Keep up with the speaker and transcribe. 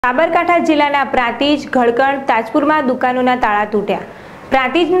સાબરકાંઠા જિલ્લાના પ્રાંતિજ, ધડકણ, તાજપુરમાં દુકાનોના તાળા તૂટ્યા।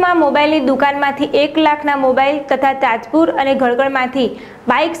 પ્રાંતિજમાં મોબાઈલની દુકાનમાંથી 1 લાખના મોબાઈલ તથા તાજપુર અને ધડકણમાંથી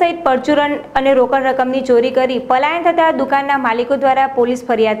બાઇક સહિત પરચુરણ અને રોકડ રકમની ચોરી કરી પલાયન થતા દુકાનના માલિકો દ્વારા પોલીસ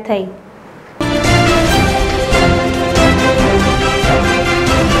ફરિયાદ થઈ।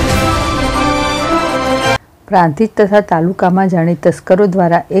 પ્રાંતિજ તથા તાલુકામાં જાણે તસ્કરો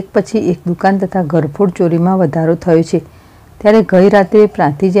દ્વારા એક પછી એક દુકાન તથા ઘરફોડ ચોરીમાં વધારો થયો છે। ત્યારે ગઈ રાત્રે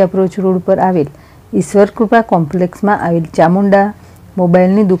પ્રાંતિજ એપ્રોચ રોડ પર આવેલ ઈશ્વર કૃપા કોમ્પ્લેક્સમાં આવેલ ચામુંડા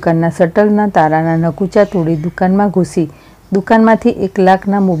મોબાઈલની દુકાનના શટલના તારાના નકુચા તોડી દુકાનમાં ઘૂસી દુકાનમાંથી 1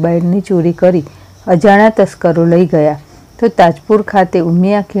 લાખના મોબાઈલની ચોરી કરી અજાણ્યા તસ્કરો લઈ ગયા। તો તાજપુર ખાતે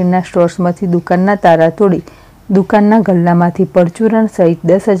ઉમિયા ખીરના સ્ટોર્સમાંથી દુકાનના તારા તોડી દુકાનના ગલ્લામાંથી પરચુરણ સહિત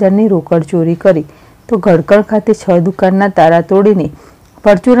 10,000ની રોકડ ચોરી કરી તો ધડકણ ખાતે 6 દુકાનના તારા તોડીને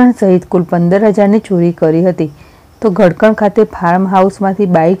પરચુરણ સહિત કુલ 15,000ની ચોરી કરી હતી। તો ધડકણ ખાતે ફાર્મ હાઉસમાંથી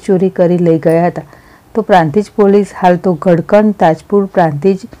બાઇક ચોરી કરી લઈ ગયા હતા। તો પ્રાંતિજ પોલીસ હાલ તો ધડકણ, તાજપુર,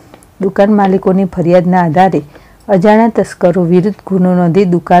 પ્રાંતિજ દુકાન માલિકોની ફરિયાદના આધારે અજાણ્યા તસ્કરો વિરુદ્ધ ગુનો નોંધી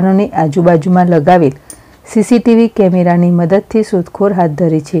દુકાનોની આજુબાજુમાં લગાવેલ સીસીટીવી કેમેરાની મદદથી શોધખોળ હાથ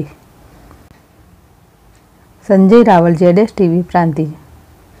ધરી છે। સંજય રાવલ, ZSTV, પ્રાંતિજ।